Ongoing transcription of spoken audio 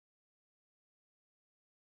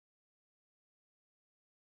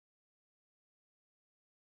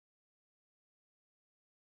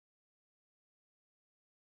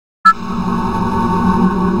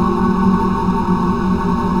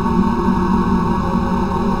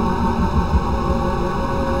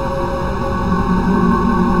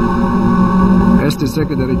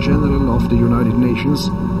Secretary General of the United Nations,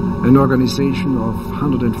 an organization of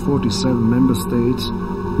 147 member states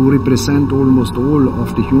who represent almost all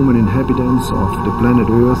of the human inhabitants of the planet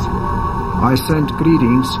Earth, I send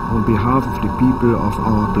greetings on behalf of the people of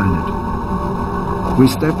our planet. We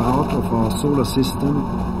step out of our solar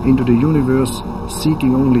system into the universe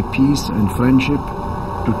seeking only peace and friendship,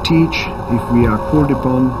 to teach if we are called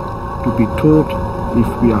upon, to be taught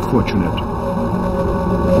if we are fortunate.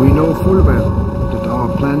 We know full well that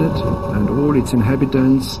our planet and all its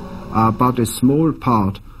inhabitants are but a small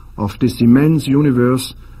part of this immense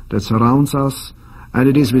universe that surrounds us, and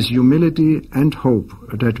it is with humility and hope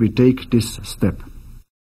that we take this step.